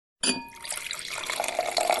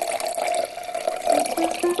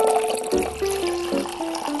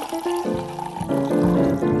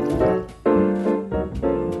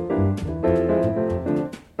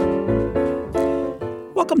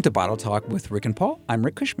Welcome to Bottle Talk with Rick and Paul. I'm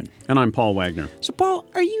Rick Cushman. And I'm Paul Wagner. So, Paul,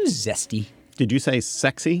 are you zesty? Did you say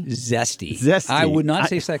sexy? Zesty. Zesty. I would not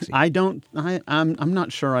say sexy. I'm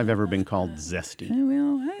not sure I've ever been called zesty.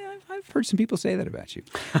 Well, I've heard some people say that about you.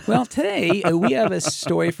 Well, today we have a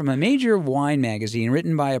story from a major wine magazine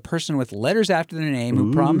written by a person with letters after their name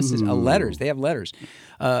who promises letters. They have letters,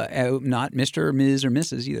 not Mr. or Ms. or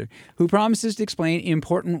Mrs. either, who promises to explain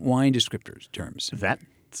important wine descriptors terms. That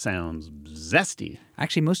sounds zesty.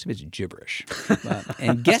 Actually, most of it's gibberish.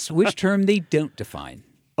 And guess which term they don't define?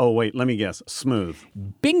 Oh, wait, let me guess. Smooth.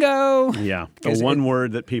 Bingo! Yeah, the one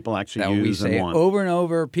word that people actually use and want. Over and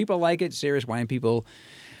over. People like it. Serious wine people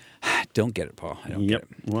don't get it, Paul. I don't get it.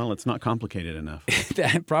 Well, it's not complicated enough.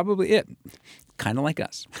 That's probably it. Kind of like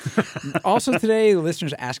us. Also today, the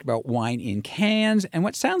listeners ask about wine in cans and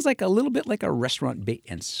what sounds like a little bit like a restaurant bait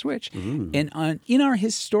and switch. And in our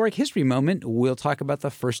historic history moment, we'll talk about the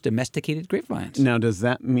first domesticated grapevines. Now, does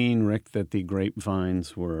that mean, Rick, that the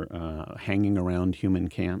grapevines were hanging around human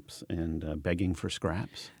camps and begging for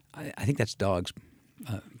scraps? I think that's dogs.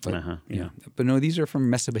 Yeah. But no, these are from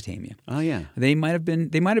Mesopotamia. Oh, yeah. They might have been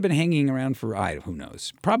hanging around for who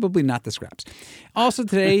knows? Probably not the scraps. Also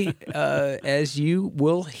today, as you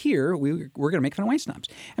will hear, we're going to make fun of wine snobs.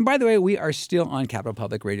 And by the way, we are still on Capital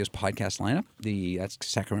Public Radio's podcast lineup. That's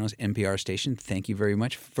Sacramento's NPR station. Thank you very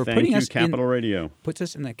much for putting us Capital Radio. Puts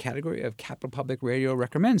us in the category of Capital Public Radio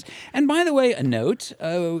recommends. And by the way, a note: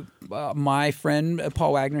 my friend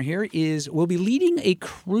Paul Wagner here will be leading a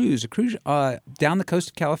cruise down the coast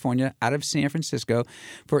of California, out of San Francisco,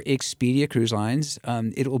 for Expedia Cruise Lines.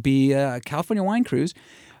 It will be a California wine cruise.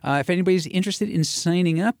 If anybody's interested in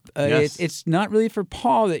signing up, yes. It's not really for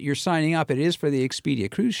Paul that you're signing up. It is for the Expedia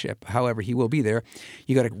cruise ship. However, he will be there.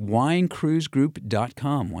 You go to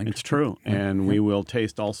winecruisegroup.com. It's true. And we will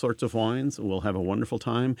taste all sorts of wines. We'll have a wonderful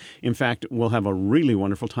time. In fact, we'll have a really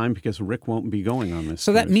wonderful time because Rick won't be going on this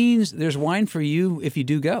So cruise. That means there's wine for you if you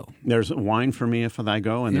do go. There's wine for me if I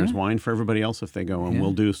go, and there's wine for everybody else if they go. And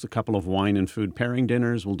we'll do a couple of wine and food pairing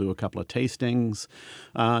dinners. We'll do a couple of tastings.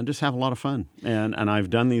 Just have a lot of fun. And I've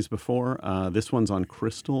done these before. This one's on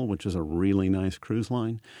Crystal, which is a really nice cruise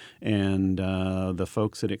line. And the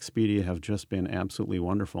folks at Expedia have just been absolutely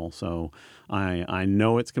wonderful. So I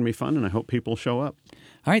know it's going to be fun, and I hope people show up.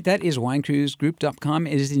 All right, that is winecruisegroup.com.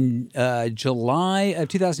 It is in July of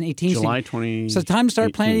 2018. July 2018. So time to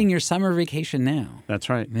start planning your summer vacation now. That's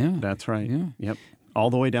right. Yeah. That's right. Yeah. Yep. All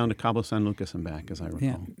the way down to Cabo San Lucas and back, as I recall.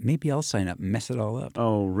 Yeah, maybe I'll sign up and mess it all up.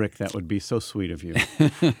 Oh, Rick, that would be so sweet of you.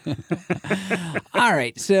 All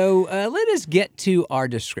right, so let us get to our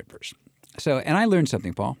descriptors. And I learned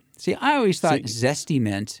something, Paul. See, I always thought zesty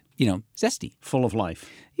meant, zesty. Full of life.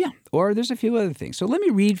 Yeah, or there's a few other things. So let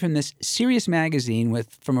me read from this serious magazine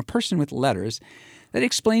from a person with letters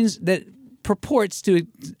that purports to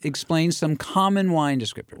explain some common wine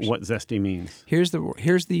descriptors. What zesty means. Here's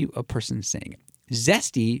the person saying it.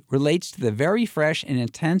 Zesty relates to the very fresh and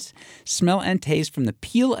intense smell and taste from the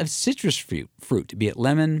peel of citrus fruit, be it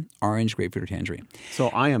lemon, orange, grapefruit, or tangerine. So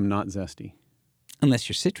I am not zesty. Unless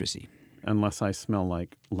you're citrusy. Unless I smell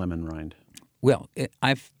like lemon rind. Well,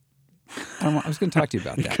 I was going to talk to you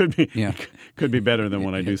about that. Could be better than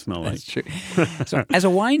what I do smell like. That's true. So, as a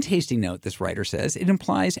wine tasting note, this writer says, it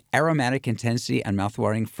implies aromatic intensity and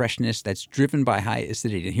mouthwatering freshness that's driven by high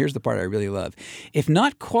acidity. And here's the part I really love. If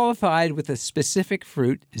not qualified with a specific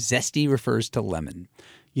fruit, zesty refers to lemon.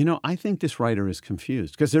 I think this writer is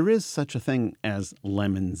confused because there is such a thing as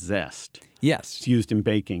lemon zest. Yes. It's used in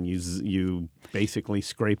baking. You basically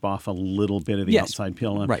scrape off a little bit of the outside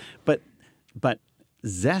peel. Right. But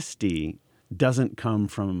zesty doesn't come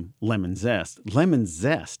from lemon zest. Lemon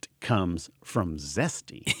zest comes from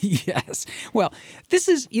zesty. Yes. Well, this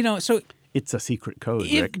is, It's a secret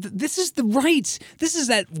code, Rick. This is that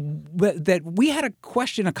we had a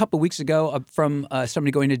question a couple of weeks ago from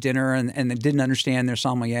somebody going to dinner and they didn't understand their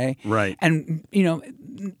sommelier. Right. And,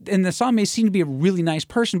 and the sommelier seemed to be a really nice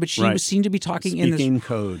person, but she seemed to be talking speaking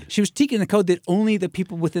code. She was speaking the code that only the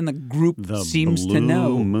people within the group seems to know. The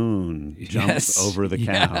blue moon jumps over the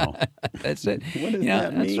cow. That's it. What does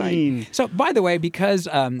that mean? Right. So, by the way, because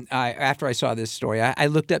after I saw this story, I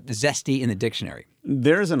looked up zesty in the dictionary.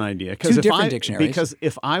 There's an idea. Two different dictionaries. Because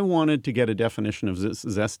if I wanted to get a definition of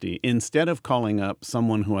zesty, instead of calling up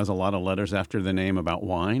someone who has a lot of letters after the name about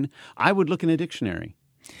wine, I would look in a dictionary.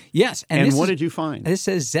 Yes. And what did you find? This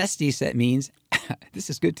says zesty means, this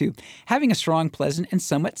is good too, having a strong, pleasant, and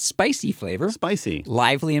somewhat spicy flavor. Spicy.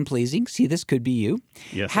 Lively and pleasing. See, this could be you.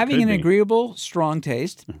 Yes, having an be. agreeable, strong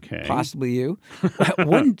taste. Okay. Possibly you.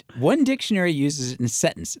 One dictionary uses it in a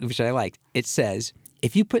sentence, which I liked. It says,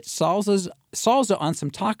 if you put salsa on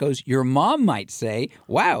some tacos, your mom might say,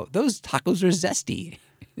 wow, those tacos are zesty.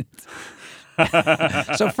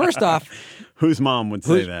 So first off, whose mom would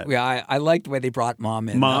say that? Yeah, I like the way they brought mom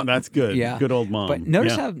in. Mom, that's good. Yeah. Good old mom. But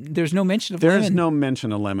notice how there's no mention of lemon. There's no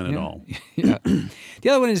mention of lemon at all. Yeah. The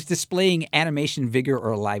other one is displaying animation, vigor,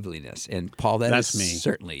 or liveliness. And Paul, that's me.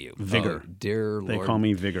 Certainly you. Vigor. Oh, dear Lord. They call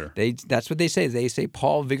me Vigor. That's what they say. They say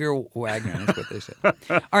Paul Vigor Wagner. That's what they say.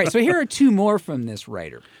 All right, so here are two more from this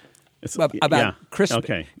writer. About crisp,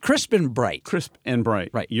 okay. Crisp and bright. Crisp and bright.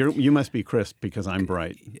 Right. You must be crisp because I'm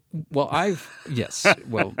bright. Well, yes.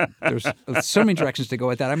 Well, there's so many directions to go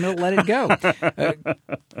with that. I'm going to let it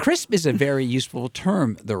go. Crisp is a very useful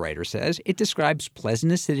term, the writer says. It describes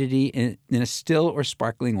pleasant acidity in a still or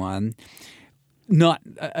sparkling wine. Why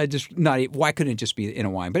couldn't it just be in a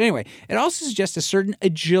wine? But anyway, it also suggests a certain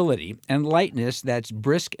agility and lightness that's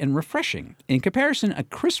brisk and refreshing. In comparison, a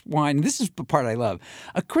crisp wine, this is the part I love,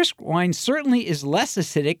 a crisp wine certainly is less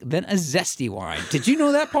acidic than a zesty wine. Did you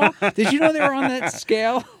know that, Paul? Did you know they were on that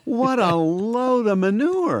scale? What a load of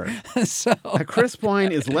manure. So a crisp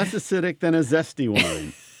wine is less acidic than a zesty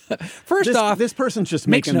wine. First off, this person's just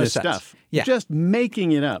making this stuff. Yeah. Just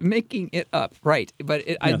making it up. Making it up, right. But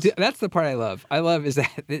that's the part I love. Is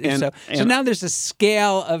that so now there's a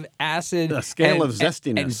scale of acid. A scale of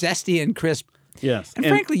zestiness. And zesty and crisp. Yes. And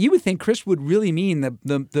frankly, you would think crisp would really mean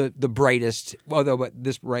the brightest, although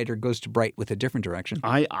this writer goes to bright with a different direction.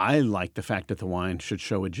 I like the fact that the wine should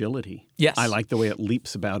show agility. Yes. I like the way it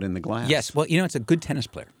leaps about in the glass. Yes. Well, it's a good tennis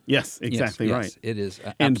player. Yes, exactly right. Yes, it is.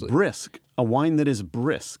 And brisk. A wine that is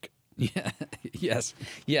brisk. Yeah. Yes.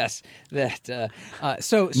 That.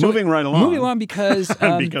 So moving right along. Moving along because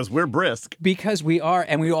because we're brisk. Because we are,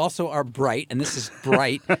 and we also are bright. And this is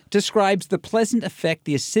bright. Describes the pleasant effect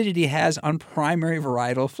the acidity has on primary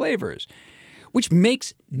varietal flavors, which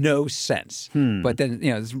makes no sense. But then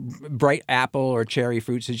this bright apple or cherry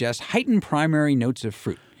fruit suggests heightened primary notes of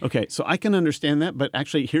fruit. Okay, so I can understand that, but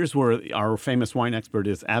actually here's where our famous wine expert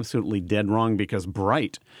is absolutely dead wrong, because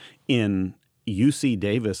bright in UC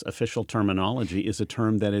Davis official terminology is a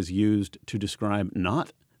term that is used to describe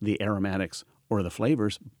not the aromatics or the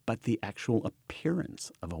flavors, but the actual appearance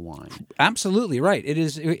of a wine. Absolutely right. It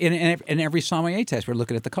is in every sommelier test. We're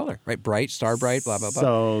looking at the color, right? Bright, star bright, blah, blah, blah.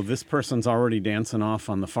 So this person's already dancing off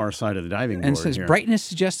on the far side of the diving board. And says here. Brightness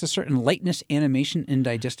suggests a certain lightness, animation, and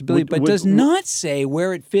digestibility, but does not say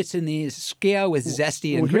where it fits in the scale with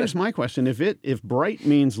zesty and crisp. Here's my question. If bright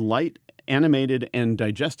means light, animated, and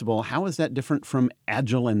digestible, how is that different from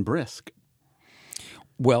agile and brisk?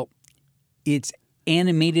 Well, it's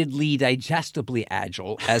animatedly, digestibly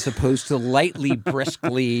agile as opposed to lightly,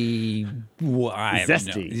 briskly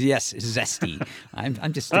zesty. Yes, zesty.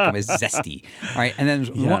 I'm just sticking with zesty. All right, and then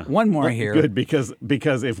one more here. Good, because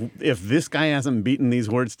if this guy hasn't beaten these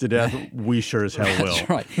words to death, we sure as hell will. That's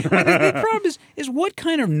right. The problem is what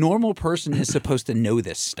kind of normal person is supposed to know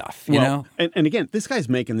this stuff? You know? And again, this guy's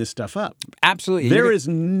making this stuff up. Absolutely.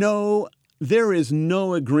 There is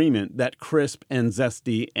no agreement that crisp and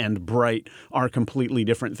zesty and bright are completely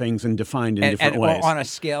different things and defined in different ways. On a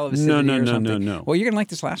scale of acidity or something. No. Well, you're going to like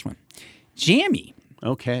this last one. Jammy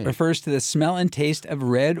refers to the smell and taste of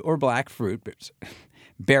red or black fruit,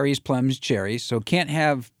 berries, plums, cherries, so can't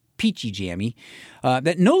have peachy jammy,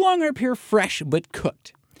 that no longer appear fresh but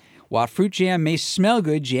cooked. While fruit jam may smell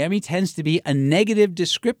good, jammy tends to be a negative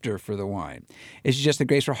descriptor for the wine. It's just the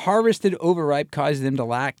grapes are harvested overripe, causing them to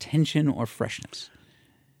lack tension or freshness.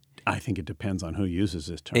 I think it depends on who uses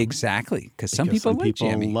this term. Exactly, because some people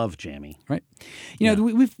love jammy. Right.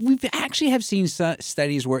 We've actually have seen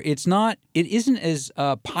studies where it isn't as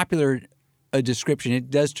popular a description.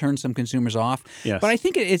 It does turn some consumers off. Yes. But I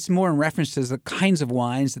think it's more in reference to the kinds of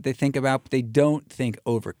wines that they think about, but they don't think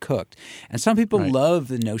overcooked. And some people love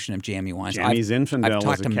the notion of jammy wines. Jammy's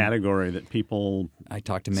Zinfandel is a category that people I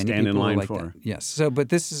talk to many stand people in line like for. That. Yes. So, but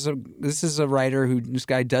this is a writer this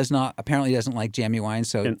guy apparently doesn't like jammy wines.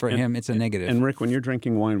 So for him, it's a negative. And Rick, when you're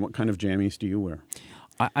drinking wine, what kind of jammies do you wear?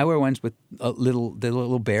 I wear ones with the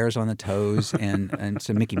little bears on the toes and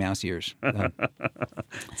some Mickey Mouse ears.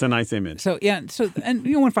 It's a nice image. So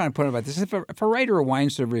one final point about this: if a writer or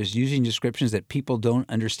wine server is using descriptions that people don't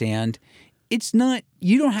understand, it's not.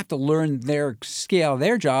 You don't have to learn their scale.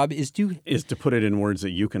 Their job is to put it in words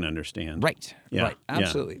that you can understand. Right. Yeah. Right.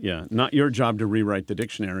 Absolutely. Yeah. Not your job to rewrite the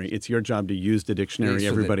dictionary. It's your job to use the dictionary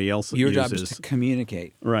everybody else uses. Your job is to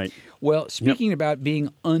communicate. Right. Well, speaking about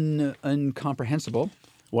being uncomprehensible.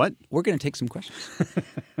 What? We're going to take some questions.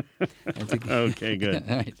 Okay, good.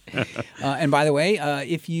 All right. And by the way,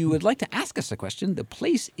 if you would like to ask us a question, the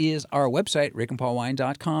place is our website,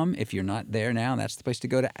 rickandpaulwine.com. If you're not there now, that's the place to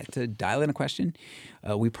go to dial in a question.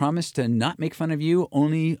 We promise to not make fun of you,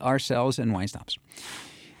 only ourselves and Wine Snobs.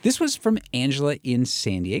 This was from Angela in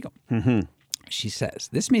San Diego. Mm-hmm. She says,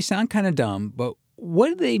 this may sound kind of dumb, but what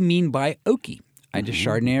do they mean by oaky? I just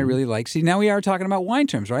Chardonnay I really like. See, now we are talking about wine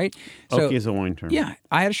terms, right? Oaky is a wine term. Yeah.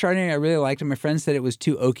 I had a Chardonnay I really liked, and my friend said it was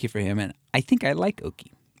too oaky for him, and I think I like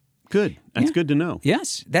oaky. Good. That's good to know.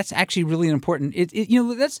 Yes. That's actually really important.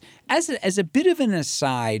 That's as a bit of an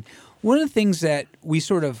aside, one of the things that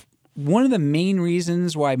one of the main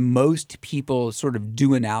reasons why most people sort of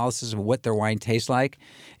do analysis of what their wine tastes like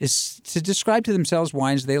is to describe to themselves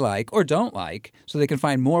wines they like or don't like, so they can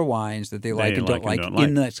find more wines that they like and don't like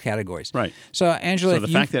in those categories. Right. So, Angela, the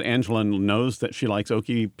fact that Angela knows that she likes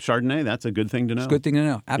oaky Chardonnay, that's a good thing to know. It's a good thing to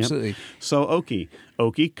know. Absolutely. Yep. So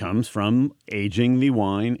oaky comes from aging the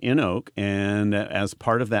wine in oak, and as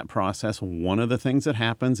part of that process, one of the things that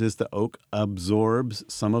happens is the oak absorbs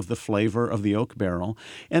some of the flavor of the oak barrel,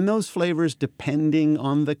 and those flavors, depending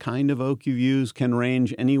on the kind of oak you use, can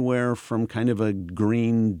range anywhere from kind of a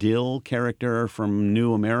green dill character from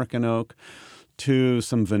New American oak to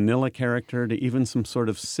some vanilla character, to even some sort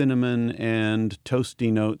of cinnamon and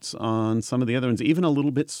toasty notes on some of the other ones, even a little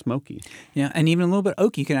bit smoky. Yeah, and even a little bit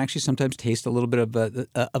oak, you can actually sometimes taste a little bit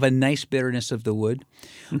of a nice bitterness of the wood.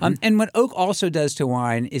 Mm-hmm. And what oak also does to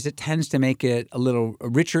wine is it tends to make it a little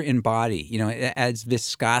richer in body. It adds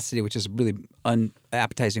viscosity, which is a really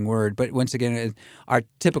unappetizing word, but once again, our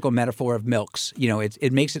typical metaphor of milks.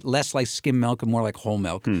 It makes it less like skim milk and more like whole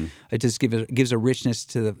milk. It just gives a richness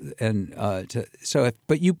to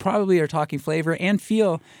but you probably are talking flavor and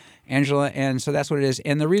feel, Angela, and so that's what it is.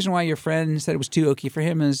 And the reason why your friend said it was too oaky for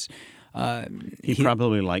him is he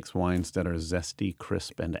probably likes wines that are zesty,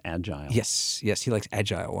 crisp, and agile. Yes, he likes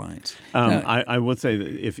agile wines. I would say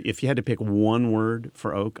that if you had to pick one word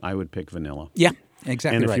for oak, I would pick vanilla. Yeah.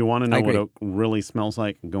 Exactly. And if right. you want to know what oak really smells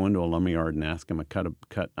like, go into a lumberyard and ask them a cut.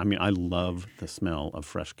 I mean, I love the smell of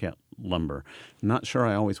fresh cut lumber. Not sure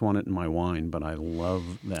I always want it in my wine, but I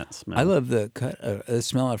love that smell. I love the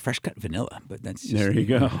smell of fresh cut vanilla, but that's just, there you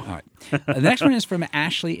go. All right. The next one is from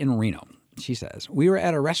Ashley in Reno. She says, we were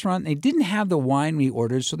at a restaurant and they didn't have the wine we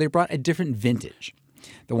ordered, so they brought a different vintage.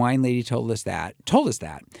 The wine lady told us that,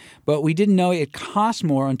 but we didn't know it cost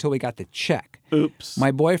more until we got the check. Oops.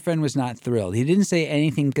 My boyfriend was not thrilled. He didn't say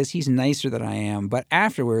anything because he's nicer than I am, but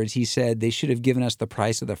afterwards he said they should have given us the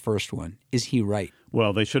price of the first one. Is he right?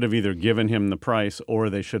 Well, they should have either given him the price or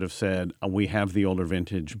they should have said, we have the older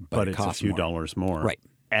vintage, but it's a few dollars more. Right.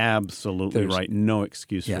 Absolutely right. No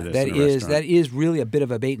excuse for this. That is really a bit of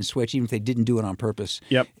a bait and switch, even if they didn't do it on purpose.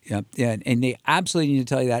 Yep. And they absolutely need to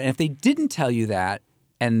tell you that. And if they didn't tell you that,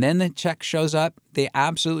 and then the check shows up, they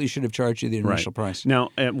absolutely should have charged you the initial price. Now,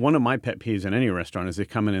 one of my pet peeves in any restaurant is they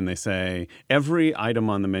come in and they say, every item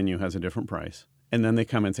on the menu has a different price. And then they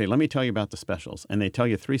come and say, let me tell you about the specials. And they tell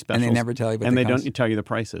you 3 specials. And they never tell you what and they don't cost. Tell you the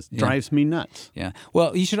prices. Yeah. Drives me nuts. Yeah.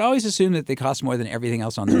 Well, you should always assume that they cost more than everything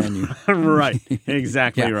else on the menu. Right.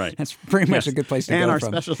 Exactly right. That's pretty much a good place to go from. And our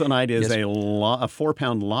from. special tonight is a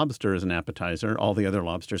 4-pound lobster as an appetizer. All the other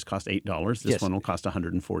lobsters cost $8. This one will cost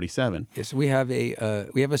 $147. Yes. We have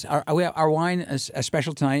our wine, a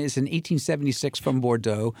special tonight, is an 1876 from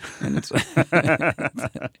Bordeaux. And it's all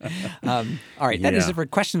right. That is it for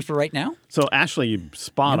questions for right now. So, Ashley, you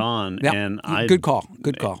spot on. Yep. And good call.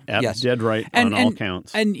 Good call. Yes. Dead right on all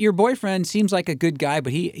counts. And your boyfriend seems like a good guy,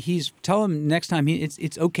 but tell him next time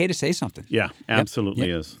it's okay to say something. Yeah, absolutely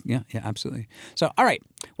is. Yeah, absolutely. So, all right.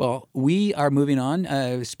 Well, we are moving on.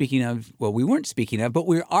 We weren't speaking of, but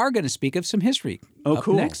we are going to speak of some history. Oh,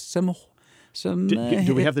 cool. Next, some.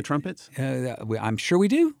 Do we have the trumpets? I'm sure we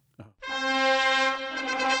do.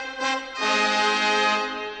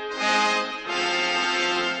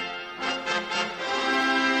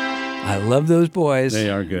 I love those boys. They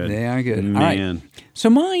are good. They are good. Man. All right. So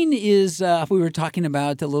mine is, we were talking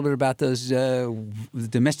about a little bit about those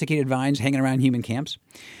domesticated vines hanging around human camps.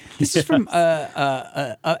 This is from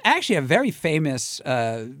actually a very famous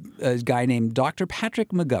guy named Dr. Patrick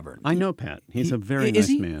McGovern. I know Pat. He's a very nice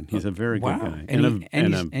man. He's a very good guy.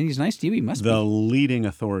 And he's nice to you. He must be. The leading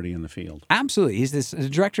authority in the field. Absolutely. He's the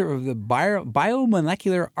director of the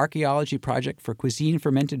Biomolecular Archaeology Project for Cuisine,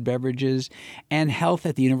 Fermented Beverages, and Health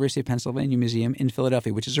at the University of Pennsylvania Museum in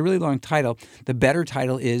Philadelphia, which is a really long title. The better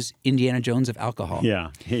title is Indiana Jones of Alcohol.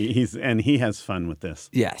 Yeah. He has fun with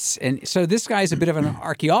this. Yes. And so this guy is a bit of an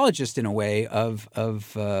archaeologist in a way of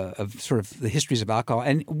sort of the histories of alcohol.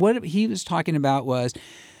 And what he was talking about was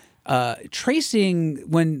tracing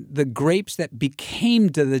when the grapes that became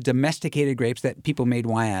the domesticated grapes that people made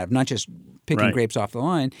wine out of, not just picking grapes off the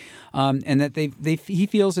line, and that he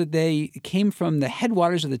feels that they came from the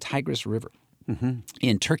headwaters of the Tigris River.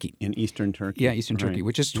 In Turkey. In eastern Turkey. Yeah, eastern Turkey,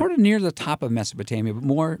 which is sort of near the top of Mesopotamia, but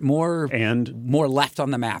more left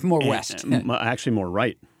on the map, more west. Actually, more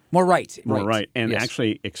right. More right. More right. And yes.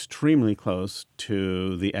 actually extremely close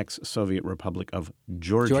to the ex-Soviet Republic of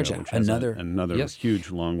Georgia, which has another yes.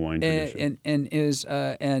 huge long wine tradition.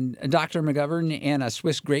 And Dr. McGovern and a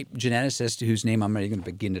Swiss grape geneticist whose name I'm not even going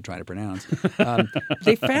to begin to try to pronounce,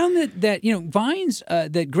 they found that vines,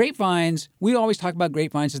 that grapevines, we always talk about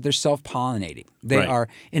grapevines as they're self-pollinating. They are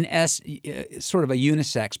sort of a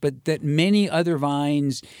unisex, but that many other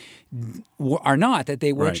vines are not, that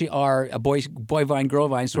they actually are a boy vine, girl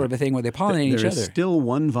vine sort of a thing where they pollinate each other. There's still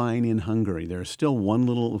one vine in Hungary. There's still one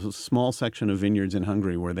little small section of vineyards in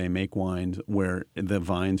Hungary where they make wines where the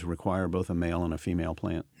vines require both a male and a female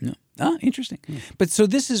plant. No. Oh, interesting. But so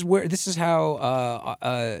this is how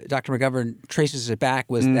Dr. McGovern traces it back,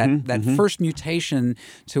 was that first mutation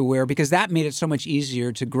to where, because that made it so much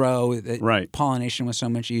easier to grow, pollination was so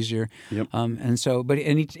much easier. Yep.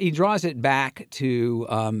 And he draws it back to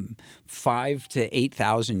 5,000 to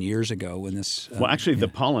 8,000 years ago when this. Well, actually,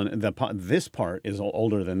 this part is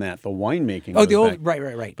older than that. The winemaking. Oh, the old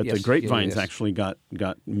right. But the grapevines actually got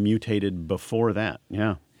mutated before that.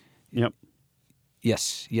 Yeah. Yep.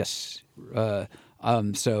 Yes. I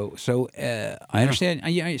understand.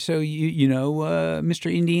 So you know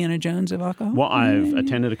Mr. Indiana Jones of alcohol? Well, I've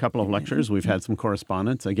attended a couple of lectures. We've had some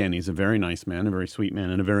correspondence. Again, he's a very nice man, a very sweet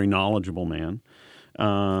man, and a very knowledgeable man.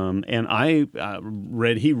 And I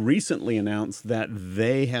read he recently announced that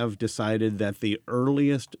they have decided that the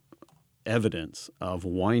earliest evidence of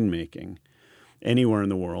winemaking anywhere in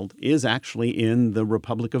the world is actually in the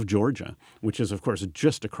Republic of Georgia, which is, of course,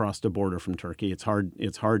 just across the border from Turkey. It's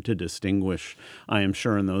hard to distinguish. I am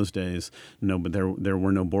sure in those days, but there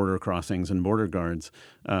were no border crossings and border guards.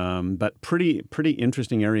 But pretty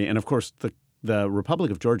interesting area. And of course, the Republic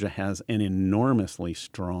of Georgia has an enormously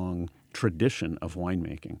strong tradition of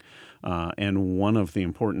winemaking. And one of the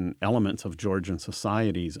important elements of Georgian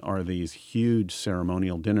societies are these huge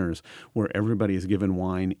ceremonial dinners where everybody is given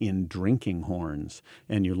wine in drinking horns,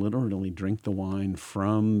 and you literally drink the wine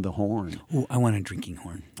from the horn. Oh, I want a drinking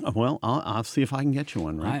horn. Well, I'll see if I can get you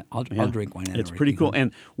one. Right? I'll drink wine. It's pretty cool.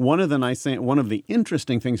 And one of the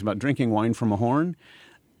interesting things about drinking wine from a horn,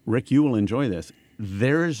 Rick, you will enjoy this.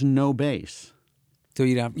 There's no base. So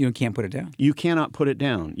you can't put it down? You cannot put it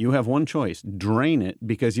down. You have one choice. Drain it,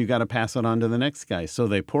 because you got to pass it on to the next guy. So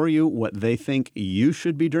they pour you what they think you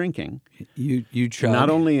should be drinking. You chug. Not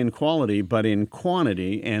only in quality, but in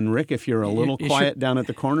quantity. And Rick, if you're a little quiet down at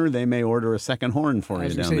the corner, they may order a second horn for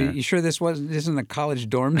you down there. You sure this isn't a college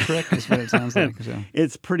dorm trick? That's what it sounds like. So.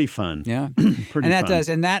 It's pretty fun. Yeah.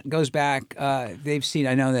 That goes back, they've seen,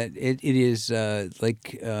 I know that it is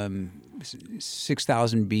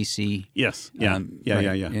 6,000 BC. Yes. Yeah.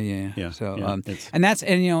 Yeah. So,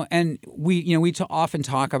 and we often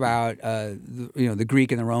talk about the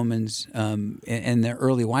Greek and the Romans and their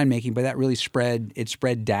early winemaking, but that really spread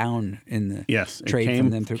down in the trade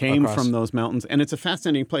from them from those mountains, and it's a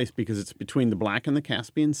fascinating place because it's between the Black and the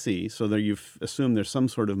Caspian Sea. So there you assume there's some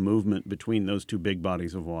sort of movement between those two big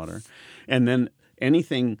bodies of water, and then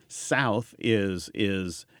anything south is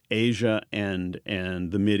Asia and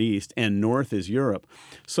the Mideast, and north is Europe.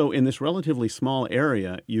 So in this relatively small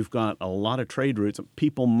area, you've got a lot of trade routes.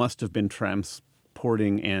 People must have been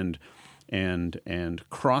transporting and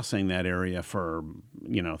crossing that area for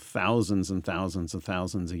thousands and thousands and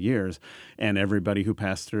thousands of years, and everybody who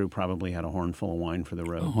passed through probably had a hornful of wine for the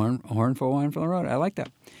road. A hornful of wine for the road. I like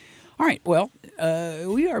that. All right. Well,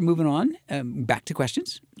 we are moving on back to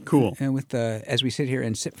questions. Cool. With as we sit here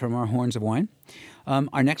and sip from our horns of wine.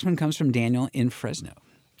 Our next one comes from Daniel in Fresno.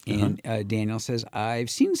 And Daniel says, I've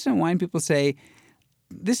seen some wine people say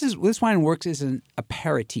this wine works as an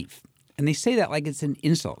aperitif. And they say that like it's an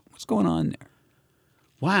insult. What's going on there?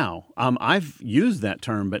 Wow. I've used that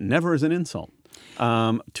term, but never as an insult.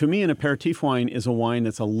 To me, an aperitif wine is a wine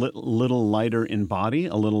that's a little lighter in body,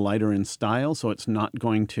 a little lighter in style, so it's not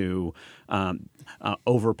going to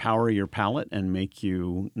overpower your palate and make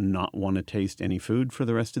you not want to taste any food for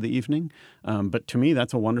the rest of the evening. But to me,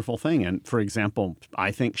 that's a wonderful thing. And for example,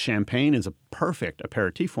 I think champagne is a perfect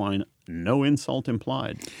aperitif wine. No insult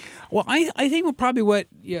implied. Well, I think probably what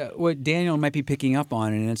Daniel might be picking up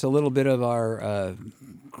on, and it's a little bit of our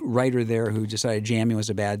writer there who decided jamming was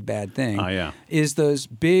a bad thing. Oh, yeah. Is those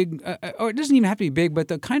big, or it doesn't even have to be big, but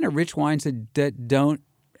the kind of rich wines that don't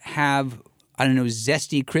have I don't know,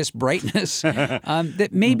 zesty, crisp brightness that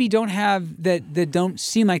maybe don't have that don't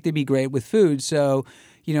seem like they'd be great with food. So,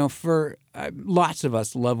 for lots of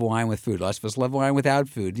us love wine with food. Lots of us love wine without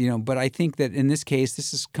food. But I think that in this case,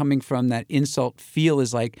 this is coming from that insult feel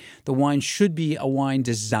is like the wine should be a wine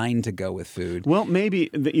designed to go with food. Well, maybe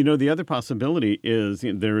the other possibility is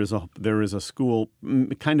there is a school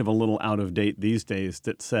kind of a little out of date these days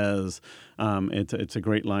that says it's a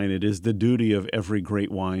great line. It is the duty of every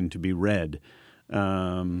great wine to be red.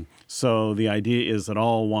 So the idea is that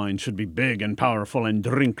all wine should be big and powerful and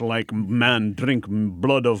drink like man drink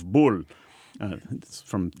blood of bull. It's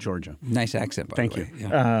from Georgia. Nice accent, by the way. Thank you.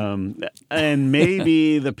 Yeah. And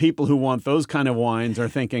maybe the people who want those kind of wines are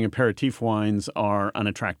thinking aperitif wines are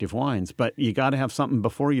unattractive wines. But you got to have something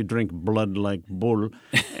before you drink blood like bull.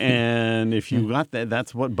 And if you got that,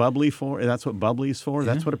 that's what bubbly's for. That's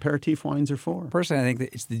what aperitif wines are for. Personally, I think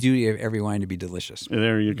that it's the duty of every wine to be delicious.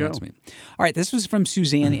 There you go. That's me. All right, this was from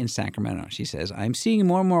Suzanne in Sacramento. She says, I'm seeing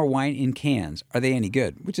more and more wine in cans. Are they any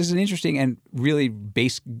good? Which is an interesting and really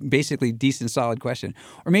basically decent, solid question.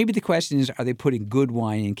 Or maybe the question is, are they putting good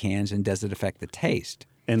wine in cans and does it affect the taste?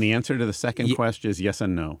 And the answer to the second question is yes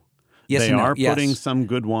and no. Yes they and no. are putting Yes. some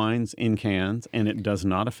good wines in cans, and it does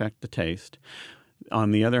not affect the taste.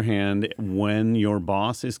 On the other hand, when your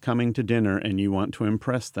boss is coming to dinner and you want to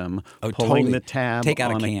impress them, pulling the tab Take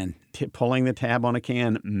out on a can. Pulling the tab on a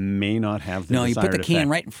can may not have the No, you desired put the can effect.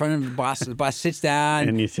 right in front of the boss. The boss sits down.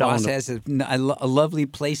 And you tell boss him to- has a lovely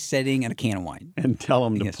place setting and a can of wine. And tell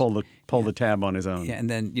him to Yes. pull the tab on his own. Yeah, and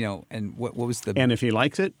then and what was the? And if he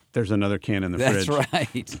likes it, there's another can in the That's fridge.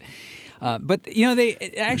 right. But they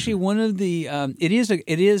actually one of the it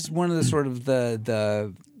is one of the sort of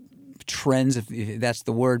the trends, if that's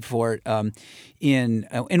the word for it,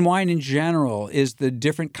 in wine in general, is the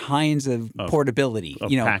different kinds of portability, of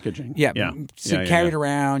packaging. Yeah, Yeah. carried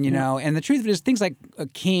around, And the truth of it is, things like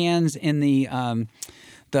cans in the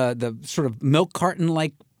sort of milk carton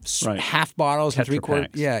like. Right. Half bottles and Tetra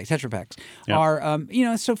 3/4, Paks. Tetra Paks Yep.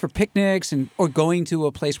 are so for picnics or going to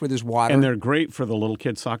a place where there's water. And they're great for the little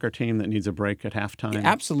kid soccer team that needs a break at halftime.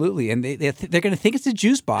 Absolutely, and they're going to think it's a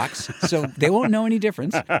juice box, so they won't know any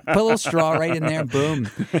difference. Put a little straw right in there, boom.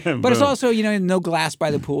 But it's also no glass by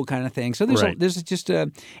the pool kind of thing. So there's just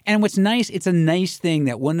and what's nice, it's a nice thing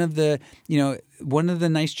that one of the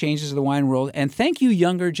nice changes of the wine world, and thank you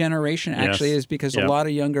younger generation actually, Yes. is because Yep. a lot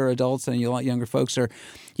of younger adults and a lot younger folks are,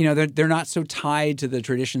 they're not so tied to the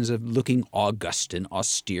traditions of looking august and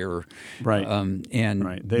austere, Right. and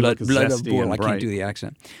Right. They blood look of zesty bull. and I can't bright. do the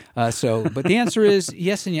accent. But the answer is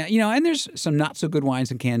yes and yeah. And there's some not so good wines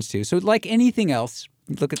in cans too. So like anything else,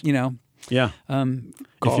 look at Yeah. If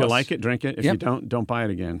you us. like it, drink it. If Yep. you don't buy it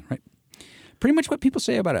again. Right. Pretty much what people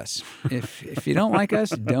say about us. If you don't like us,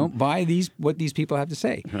 don't buy what these people have to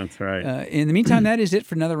say. That's right. In the meantime, that is it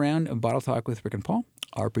for another round of Bottle Talk with Rick and Paul.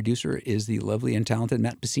 Our producer is the lovely and talented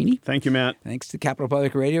Matt Bassini. Thank you, Matt. Thanks to Capital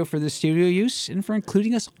Public Radio for the studio use and for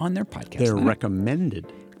including us on their podcast. They're lineup. recommended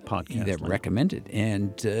podcast. They're lineup. recommended.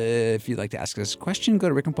 And if you'd like to ask us a question, go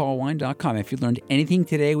to rickandpaulwine.com. If you learned anything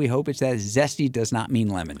today, we hope it's that zesty does not mean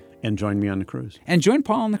lemon. And join me on the cruise. And join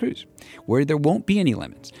Paul on the cruise, where there won't be any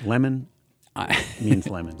lemons. Lemon means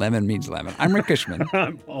lemon. Lemon means lemon. I'm Rick Cushman.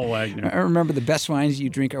 I'm Paul Wagner. Remember, the best wines you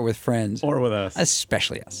drink are with friends. Or with us.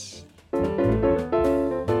 Especially us.